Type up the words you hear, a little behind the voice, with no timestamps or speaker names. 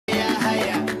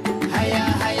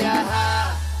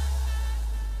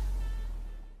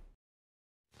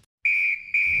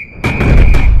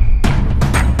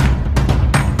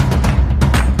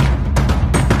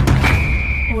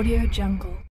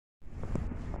jungle.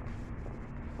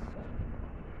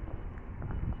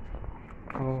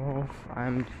 Oh,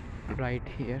 I'm right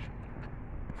here.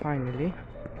 Finally.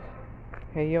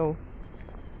 Hey yo.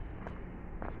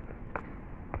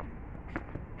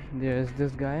 There's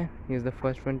this guy. He's the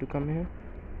first one to come here.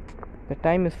 The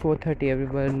time is 4:30.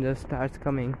 Everyone just starts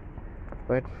coming,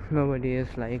 but nobody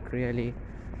is like really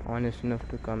honest enough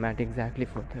to come at exactly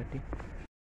 4:30.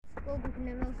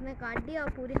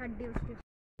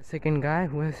 The second guy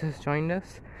who has just joined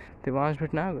us, Devansh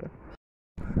Bhatnagar.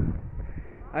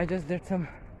 I just did some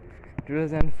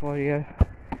drills and for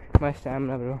my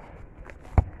stamina, bro.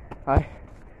 I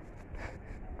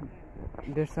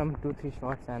did some 2-3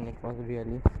 shots and it was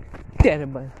really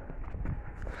terrible.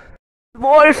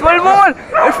 Ball! It's full ball!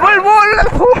 It's full ball!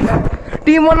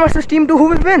 Team 1 versus Team 2. Who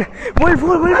will win?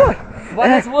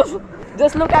 Ball!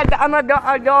 Just look at the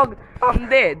another dog.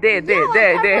 There.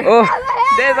 Oh,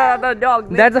 There's another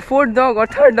dog. that's the fourth dog or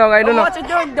third dog. I don't know. What you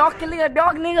doing? Dog killing a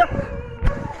dog, nigga.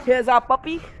 Here's our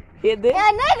puppy. Here, there.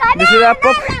 This is our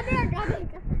pup.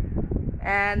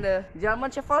 And German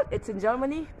Shepherd. It's in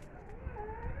Germany.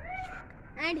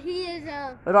 And he is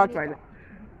a Rottweiler.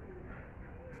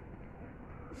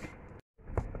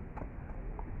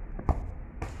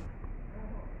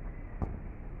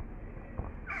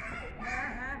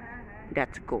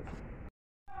 That's cool.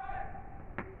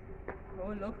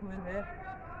 Oh, look who is there.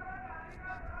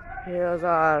 Here's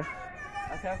our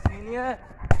Senior.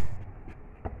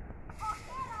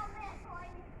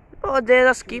 Oh, they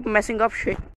just keep messing up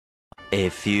shit. A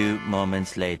few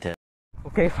moments later.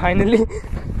 Okay, finally.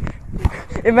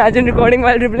 Imagine recording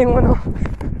while dribbling one.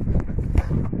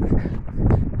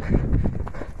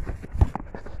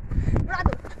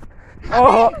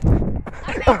 Oh.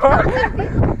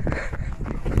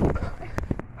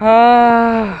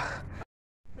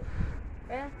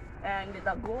 And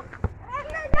the goat.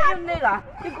 You nigga,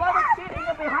 you got a shit in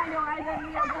behind your eyes and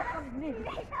me.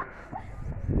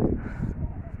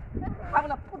 I'm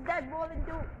gonna put that ball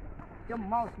into your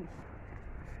mouth.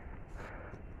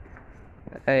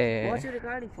 Hey. What's you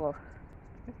recording for?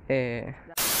 Hey.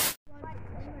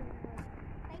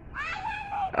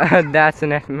 That's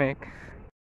an epic.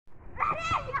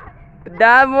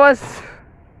 That was.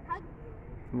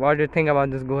 What do you think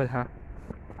about this goal, huh?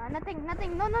 nothing.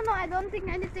 No, I don't think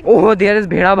anything. Oh, there is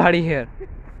Bheda Bhadi here.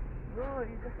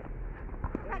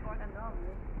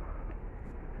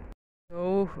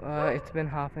 So it's been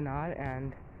half an hour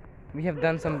and we have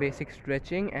done some basic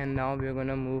stretching and now we're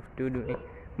gonna move to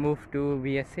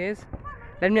VSAs.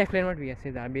 Let me explain what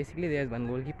VSAs are. Basically, there's one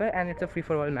goalkeeper and it's a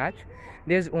free-for-all match.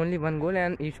 There's only one goal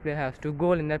and each player has to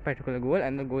goal in that particular goal,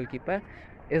 and the goalkeeper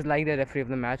is like the referee of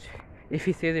the match. If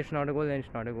he says it's not a goal, then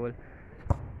it's not a goal.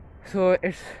 So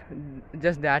it's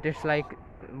just that. It's like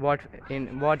what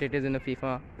it is in the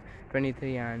FIFA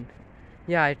 23, and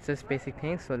yeah, it's just basic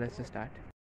things. So let's just start.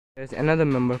 There's another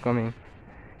member coming.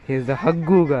 He's the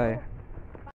Huggu guy.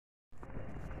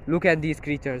 Look at these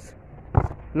creatures.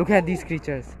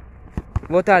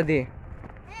 What are they?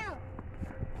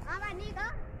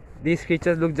 These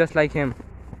creatures look just like him.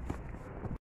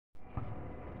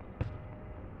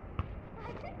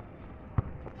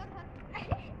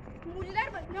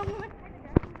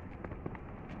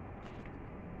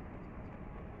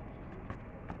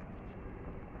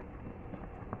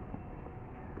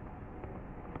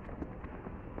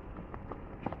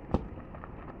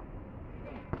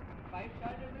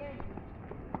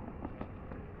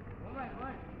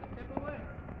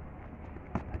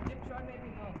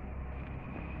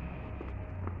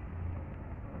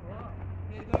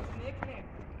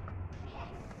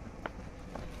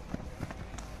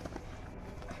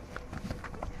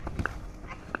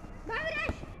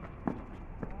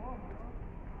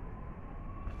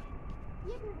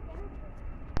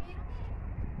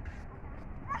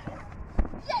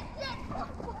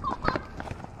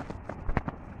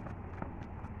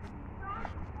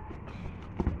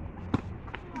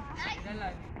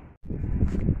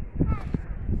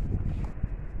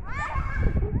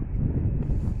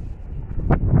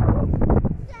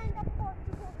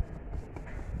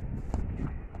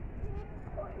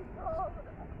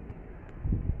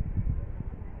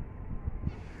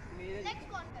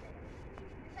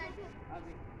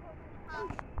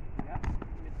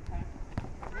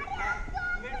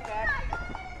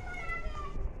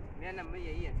 मेरा number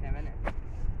यही है 7 है।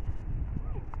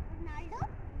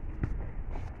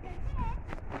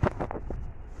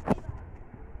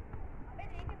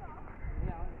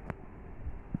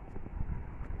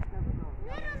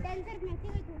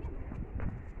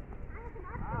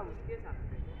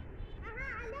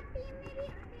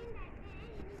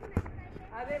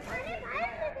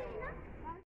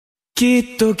 き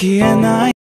っと消えな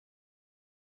い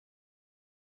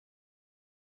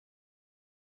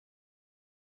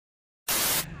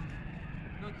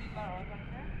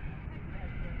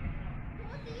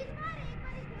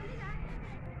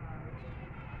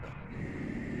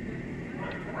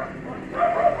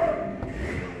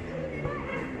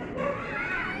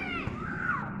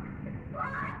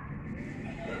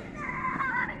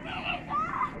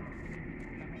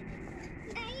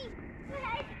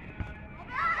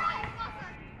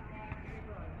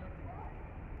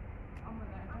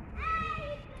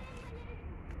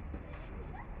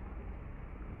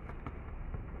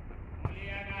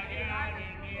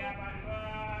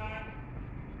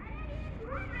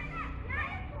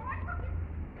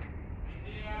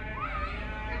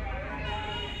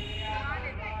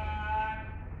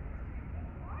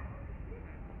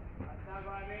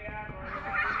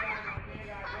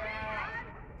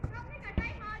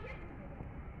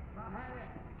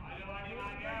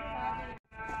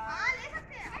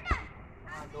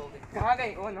कहाँ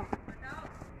गई? Oh no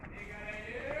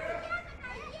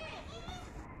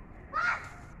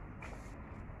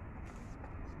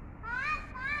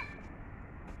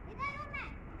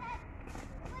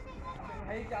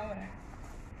भाई क्या हो रहा है?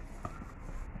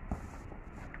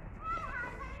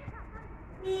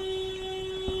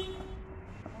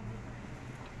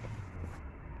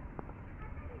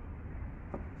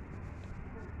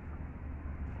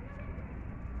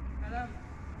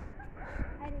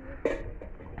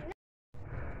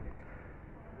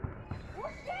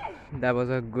 That was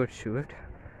a good shoot.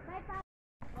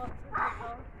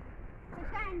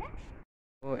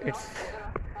 So it's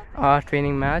our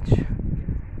training match.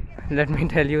 Let me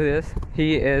tell you this,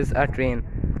 he is a train.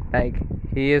 Like,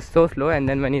 he is so slow, and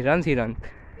then when he runs,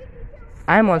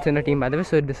 I am also in a team, by the way,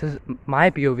 so this is my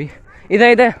POV.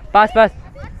 Idhar, pass.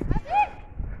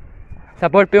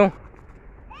 Support पे हूँ.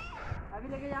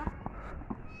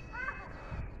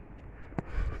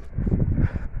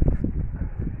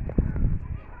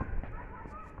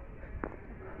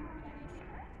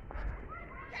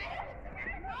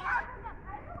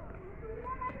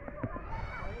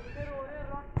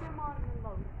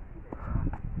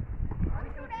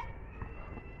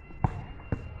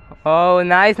 Oh,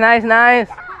 nice.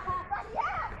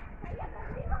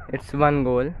 It's 1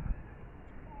 goal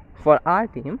for our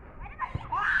team.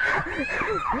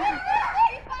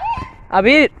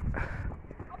 Abir,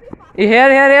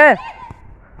 here.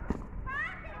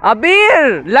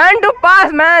 Abir, learn to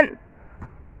pass, man.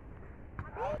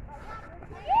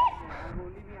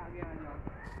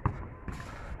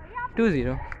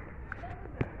 (2-0).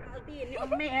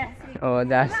 Oh,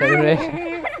 that's celebration.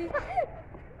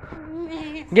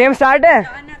 Game start है?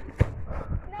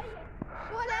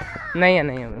 नहीं है.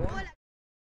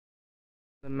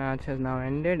 The match has now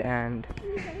ended, and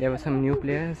there were some new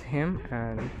players, him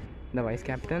and the vice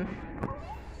captain,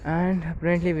 and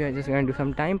apparently we are just going to do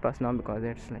some time pass now because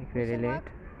it's like really late.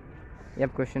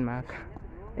 Yep, question mark.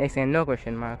 No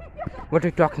question mark. What are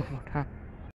you talking about, huh?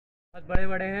 बहुत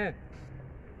बड़े हैं.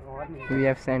 We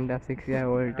have sent a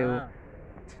 6-year-old to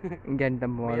get the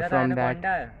ball from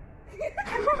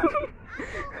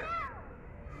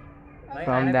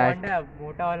that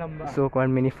so-called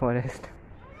mini forest.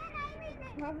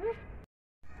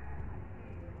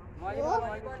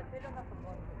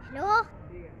 No.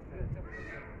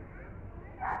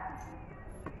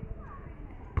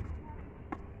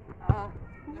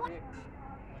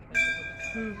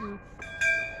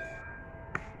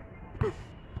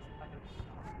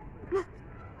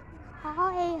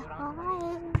 Hi.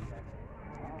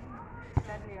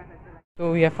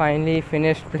 So we have finally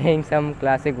finished playing some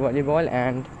classic volleyball,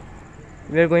 and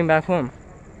we're going back home.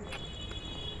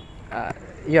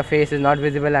 Your face is not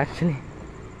visible actually.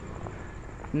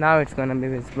 Now it's gonna be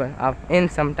visible in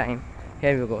some time.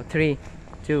 Here we go. 3,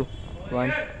 2,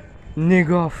 1.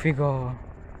 Nigga figure.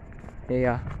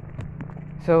 Yeah.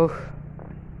 So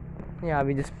yeah,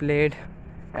 we just played,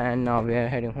 and now we are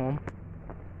heading home.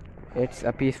 It's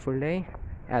a peaceful day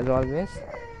as always,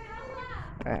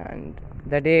 and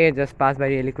the day just passed by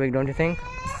really quick, don't you think?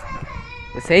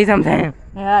 Just say something.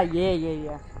 Yeah.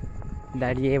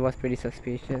 That was pretty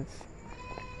suspicious.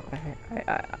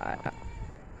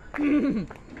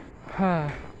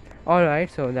 Alright,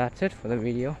 so that's it for the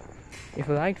video. If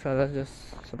you liked, fellas, just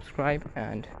subscribe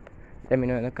and let me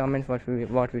know in the comments what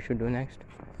we should do next.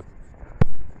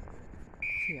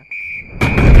 See ya.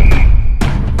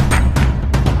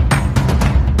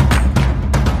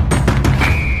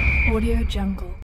 Audio Jungle.